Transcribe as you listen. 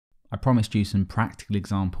I promised you some practical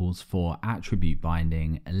examples for attribute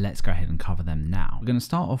binding. Let's go ahead and cover them now. We're going to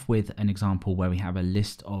start off with an example where we have a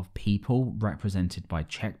list of people represented by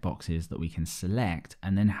checkboxes that we can select,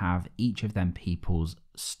 and then have each of them people's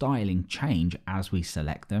styling change as we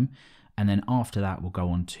select them. And then after that, we'll go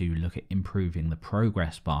on to look at improving the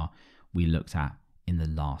progress bar we looked at in the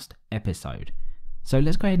last episode. So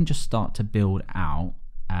let's go ahead and just start to build out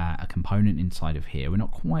a component inside of here. We're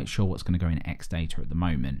not quite sure what's going to go in Xdata at the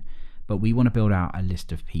moment, but we want to build out a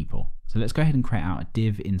list of people. So let's go ahead and create out a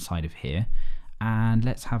div inside of here, and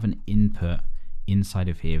let's have an input inside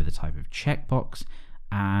of here with a type of checkbox.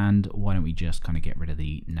 And why don't we just kind of get rid of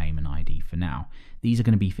the name and ID for now. These are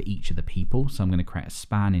going to be for each of the people. So I'm going to create a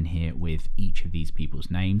span in here with each of these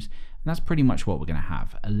people's names. And that's pretty much what we're going to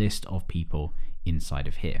have, a list of people inside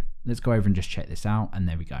of here. Let's go over and just check this out, and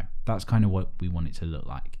there we go. That's kind of what we want it to look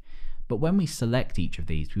like. But when we select each of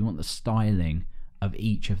these, we want the styling of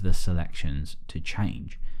each of the selections to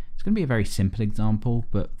change. It's going to be a very simple example,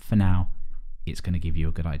 but for now, it's going to give you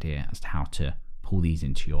a good idea as to how to pull these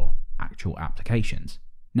into your actual applications.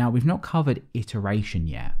 Now, we've not covered iteration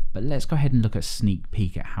yet, but let's go ahead and look at a sneak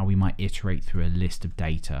peek at how we might iterate through a list of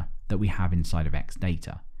data that we have inside of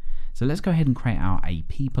Xdata. So let's go ahead and create out a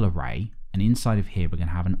people array, and inside of here, we're going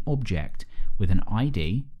to have an object with an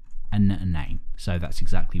ID and a name. So that's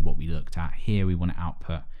exactly what we looked at here. We want to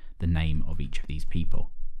output the name of each of these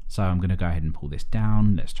people. So I'm going to go ahead and pull this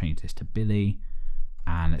down. Let's change this to Billy,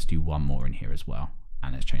 and let's do one more in here as well.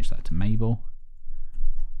 And let's change that to Mabel.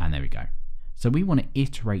 And there we go. So we want to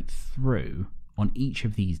iterate through on each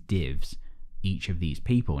of these divs, each of these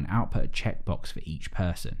people, and output a checkbox for each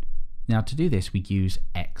person. Now to do this, we use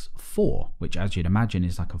X4, which as you'd imagine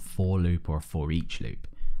is like a for loop or a for each loop.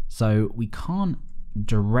 So we can't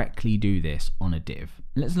directly do this on a div.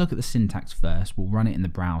 Let's look at the syntax first. We'll run it in the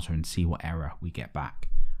browser and see what error we get back.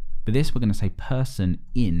 For this, we're going to say person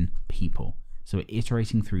in people. So we're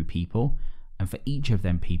iterating through people, and for each of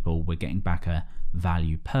them people, we're getting back a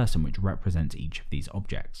value person, which represents each of these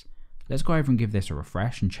objects. Let's go over and give this a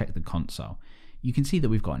refresh and check the console. You can see that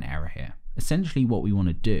we've got an error here. Essentially what we want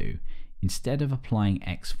to do, instead of applying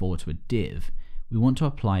X4 to a div, we want to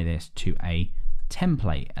apply this to a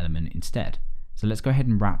template element instead. So let's go ahead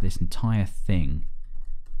and wrap this entire thing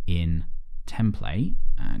in template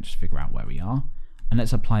and just figure out where we are. And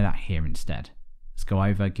let's apply that here instead. Let's go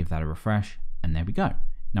over, give that a refresh, and there we go.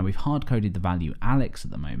 Now we've hard coded the value Alex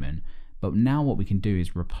at the moment, but now what we can do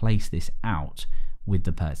is replace this out with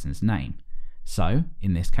the person's name. So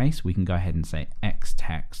in this case, we can go ahead and say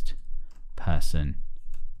xtext person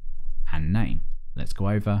and name. Let's go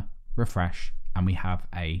over, refresh, and we have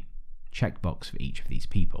a checkbox for each of these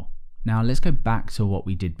people. Now let's go back to what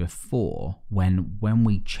we did before when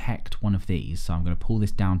we checked one of these. So I'm going to pull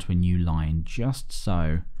this down to a new line just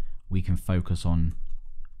so we can focus on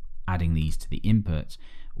adding these to the inputs.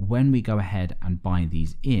 When we go ahead and bind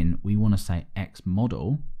these in, we want to say X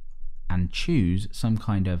model and choose some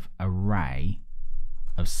kind of array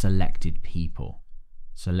of selected people.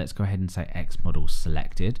 So let's go ahead and say X model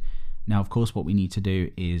selected. Now, of course, what we need to do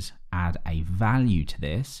is add a value to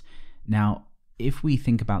this. Now, if we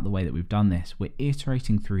think about the way that we've done this, we're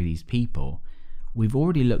iterating through these people. We've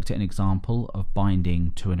already looked at an example of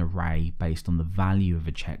binding to an array based on the value of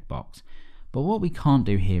a checkbox. But what we can't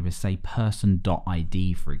do here is say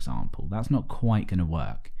person.id, for example. That's not quite going to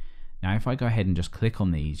work. Now, if I go ahead and just click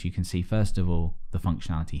on these, you can see, first of all, the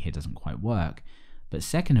functionality here doesn't quite work. But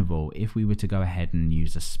second of all, if we were to go ahead and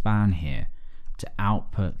use a span here to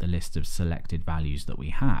output the list of selected values that we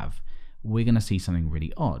have, we're going to see something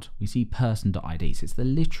really odd. We see person.id, so it's the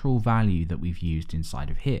literal value that we've used inside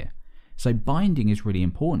of here. So binding is really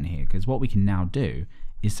important here, because what we can now do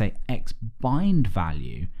is say xbind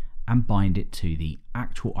value and bind it to the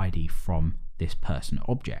actual ID from this person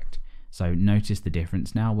object. So notice the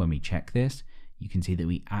difference now when we check this. You can see that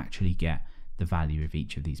we actually get the value of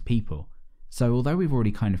each of these people. So although we've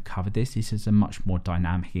already kind of covered this, this is a much more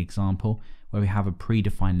dynamic example where we have a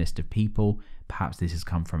predefined list of people. Perhaps this has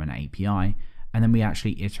come from an API, and then we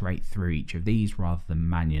actually iterate through each of these rather than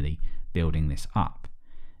manually building this up.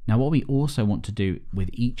 Now, what we also want to do with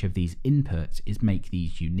each of these inputs is make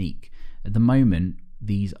these unique. At the moment,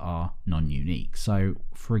 these are non-unique. So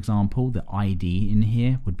for example, the ID in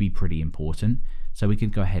here would be pretty important. So we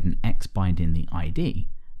could go ahead and xbind in the ID,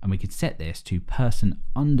 and we could set this to person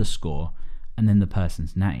underscore and then the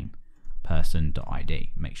person's name, person.id.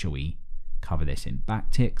 Make sure we cover this in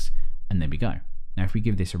backticks, and there we go. Now if we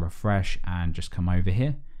give this a refresh and just come over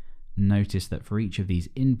here, notice that for each of these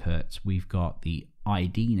inputs, we've got the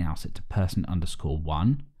ID now set to person underscore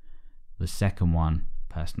 1, the second one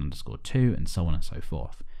person underscore 2, and so on and so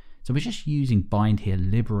forth. So we're just using bind here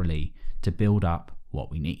liberally to build up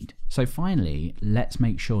what we need. So finally, let's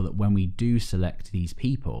make sure that when we do select these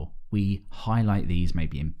people, we highlight these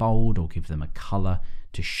maybe in bold or give them a color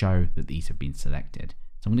to show that these have been selected.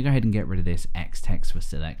 So I'm going to go ahead and get rid of this X text for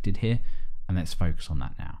selected here, and let's focus on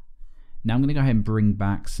that now. Now I'm going to go ahead and bring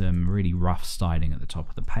back some really rough styling at the top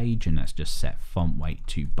of the page, and let's just set font weight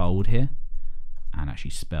to bold here and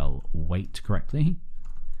actually spell weight correctly.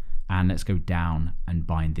 And let's go down and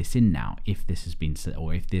bind this in now if this has been,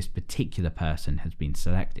 or if this particular person has been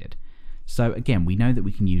selected. So again, we know that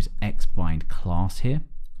we can use xbind class here,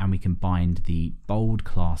 and we can bind the bold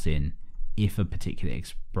class in if a particular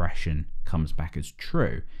expression comes back as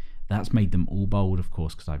true. That's made them all bold, of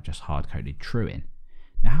course, because I've just hard-coded true in.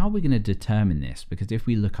 Now, how are we going to determine this? Because if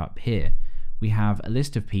we look up here, we have a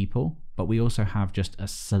list of people, but we also have just a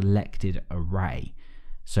selected array.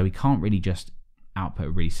 So we can't really just output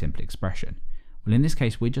a really simple expression. Well, in this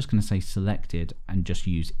case, we're just going to say selected and just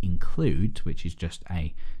use include, which is just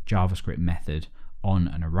a JavaScript method on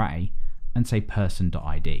an array, and say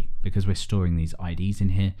person.id, because we're storing these IDs in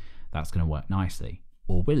here. That's going to work nicely.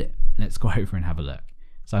 Or will it? Let's go over and have a look.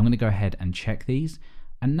 So I'm going to go ahead and check these,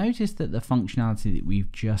 and notice that the functionality that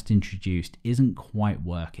we've just introduced isn't quite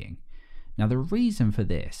working. Now, the reason for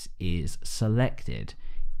this is selected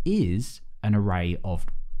is an array of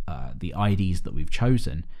the IDs that we've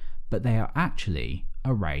chosen, but they are actually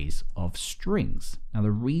arrays of strings. Now,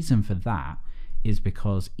 the reason for that is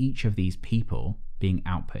because each of these people being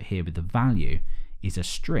output here with the value is a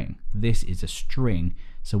string. This is a string,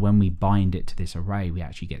 so when we bind it to this array, we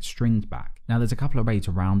actually get strings back. Now, there's a couple of ways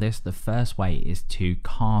around this. The first way is to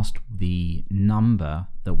cast the number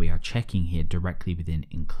that we are checking here directly within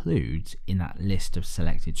includes in that list of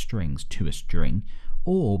selected strings to a string,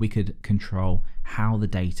 or we could control how the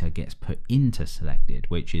data gets put into selected,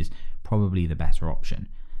 which is probably the better option.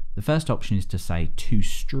 The first option is to say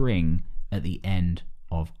toString at the end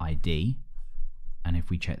of ID. And if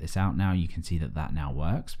we check this out now, you can see that that now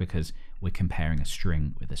works because we're comparing a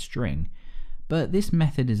string with a string. But this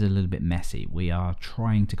method is a little bit messy. We are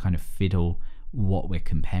trying to kind of fiddle what we're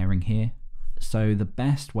comparing here. So the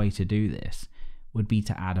best way to do this would be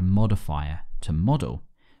to add a modifier to model,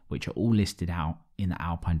 which are all listed out in the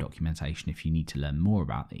Alpine documentation if you need to learn more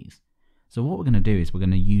about these. So what we're going to do is we're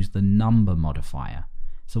going to use the number modifier.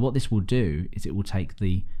 So what this will do is it will take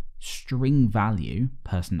the string value,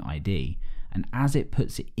 person ID, and as it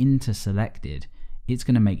puts it into selected, it's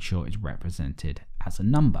going to make sure it's represented as a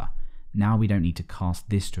number. Now we don't need to cast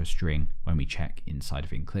this to a string when we check inside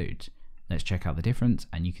of includes. Let's check out the difference,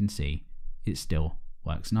 and you can see it still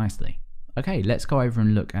works nicely. Okay, let's go over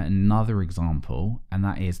and look at another example, and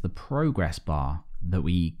that is the progress bar that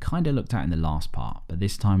we kind of looked at in the last part, but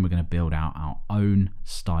this time we're going to build out our own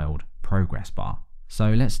styled progress bar.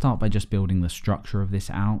 So let's start by just building the structure of this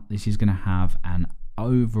out. This is going to have an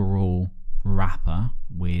overall wrapper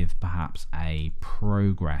with perhaps a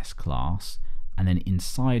progress class, and then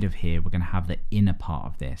inside of here we're going to have the inner part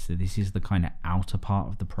of this. So this is the kind of outer part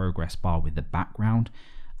of the progress bar with the background,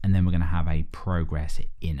 and then we're going to have a progress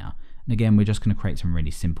inner. And again, we're just going to create some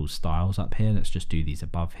really simple styles up here. Let's just do these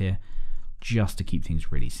above here just to keep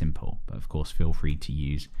things really simple, but of course feel free to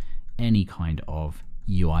use any kind of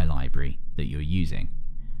UI library that you're using.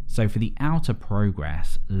 So for the outer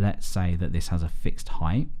progress, let's say that this has a fixed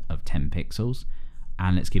height of 10 pixels,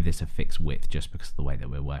 and let's give this a fixed width just because of the way that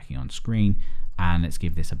we're working on screen, and let's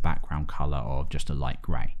give this a background color of just a light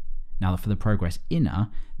gray. Now for the progress inner,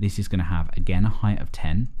 this is going to have again a height of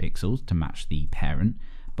 10 pixels to match the parent,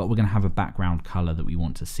 but we're going to have a background color that we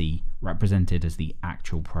want to see represented as the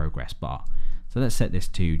actual progress bar. So let's set this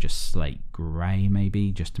to just slate gray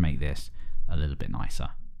maybe, just to make this a little bit nicer.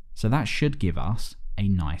 So that should give us a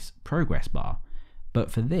nice progress bar. But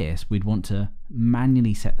for this, we'd want to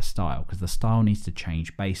manually set the style because the style needs to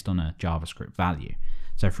change based on a JavaScript value.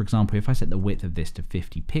 So for example, if I set the width of this to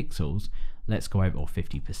 50 pixels, let's go over, or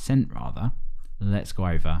 50% rather, let's go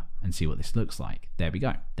over and see what this looks like. There we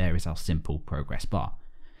go. There is our simple progress bar.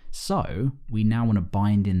 So we now want to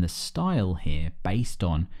bind in the style here based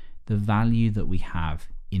on the value that we have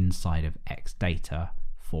inside of X data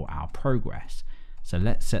for our progress. So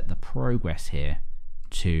let's set the progress here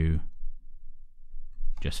to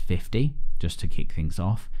just 50, just to kick things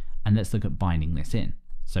off. And let's look at binding this in.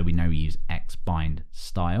 So we know we use xbind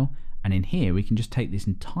style. And in here, we can just take this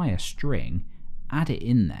entire string, add it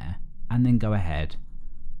in there, and then go ahead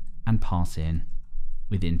and pass in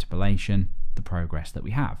with interpolation the progress that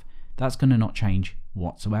we have. That's going to not change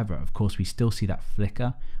whatsoever. Of course, we still see that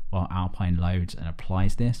flicker while Alpine loads and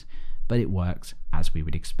applies this, but it works as we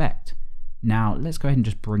would expect. Now let's go ahead and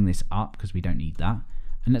just bring this up because we don't need that.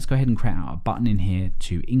 And let's go ahead and create out a button in here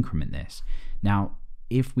to increment this. Now,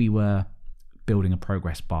 if we were building a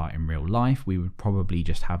progress bar in real life, we would probably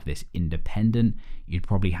just have this independent. You'd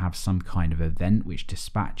probably have some kind of event which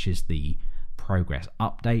dispatches the progress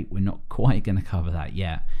update. We're not quite going to cover that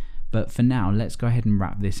yet, but for now, let's go ahead and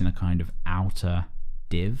wrap this in a kind of outer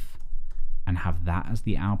div and have that as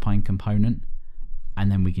the Alpine component.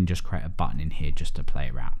 And then we can just create a button in here just to play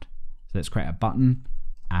around. So let's create a button,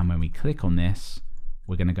 and when we click on this,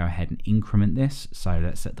 we're going to go ahead and increment this. So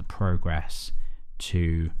let's set the progress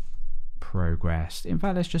to progress. In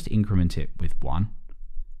fact, let's just increment it with 1,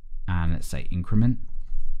 and let's say increment,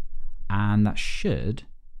 and that should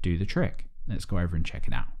do the trick. Let's go over and check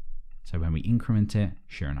it out. So when we increment it,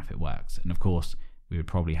 sure enough, it works. And of course, we would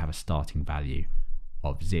probably have a starting value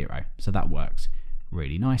of 0. So that works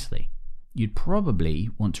really nicely. You'd probably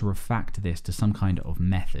want to refactor this to some kind of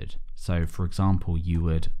method. So for example, you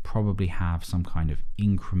would probably have some kind of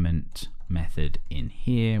increment method in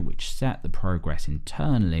here, which set the progress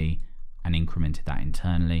internally and incremented that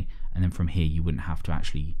internally. And then from here, you wouldn't have to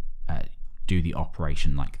actually do the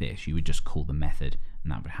operation like this. You would just call the method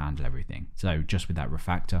and that would handle everything. So just with that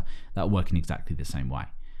refactor, that'll work in exactly the same way.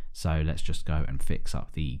 So let's just go and fix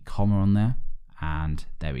up the comma on there. And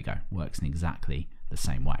there we go, works in exactly the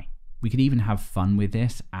same way. We could even have fun with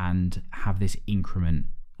this and have this increment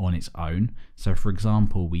on its own. So for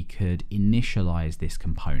example, we could initialize this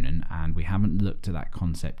component, and we haven't looked at that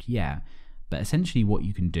concept yet, but essentially what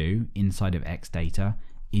you can do inside of xdata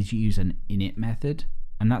is use an init method,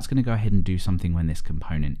 and that's going to go ahead and do something when this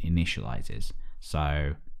component initializes.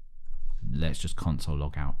 So let's just console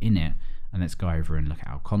log out init, and let's go over and look at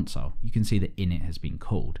our console. You can see that init has been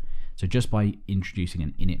called. So just by introducing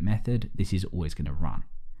an init method, this is always going to run.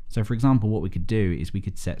 So for example, what we could do is we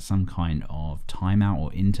could set some kind of timeout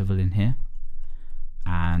or interval in here.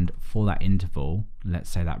 And for that interval, let's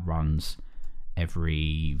say that runs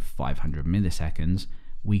every 500 milliseconds,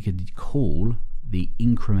 we could call the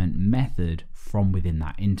increment method from within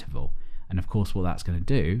that interval. And of course, what that's going to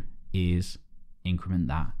do is increment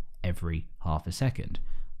that every half a second.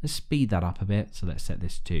 Let's speed that up a bit. So let's set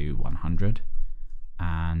this to 100.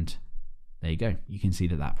 And there you go. You can see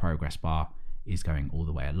that that progress bar is going all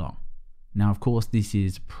the way along. Now, of course, this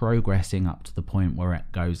is progressing up to the point where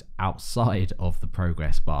it goes outside of the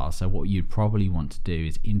progress bar. So what you'd probably want to do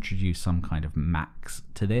is introduce some kind of max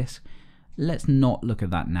to this. Let's not look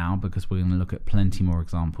at that now because we're going to look at plenty more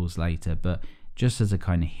examples later. But just as a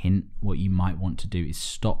kind of hint, what you might want to do is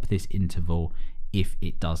stop this interval if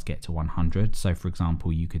it does get to 100. So for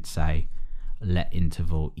example, you could say let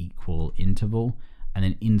interval equal interval. And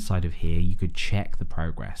then inside of here, you could check the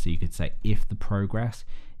progress. So you could say if the progress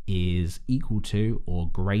is equal to or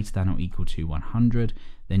greater than or equal to 100,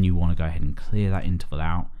 then you want to go ahead and clear that interval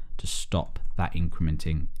out to stop that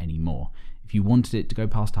incrementing anymore. If you wanted it to go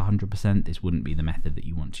past 100%, this wouldn't be the method that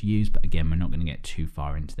you want to use. But again, we're not going to get too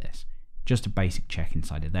far into this. Just a basic check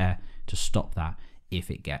inside of there to stop that if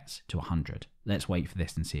it gets to 100. Let's wait for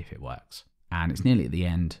this and see if it works. And it's nearly at the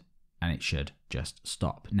end, and it should just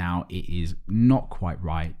stop. Now, it is not quite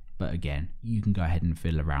right, but again, you can go ahead and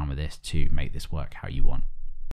fiddle around with this to make this work how you want.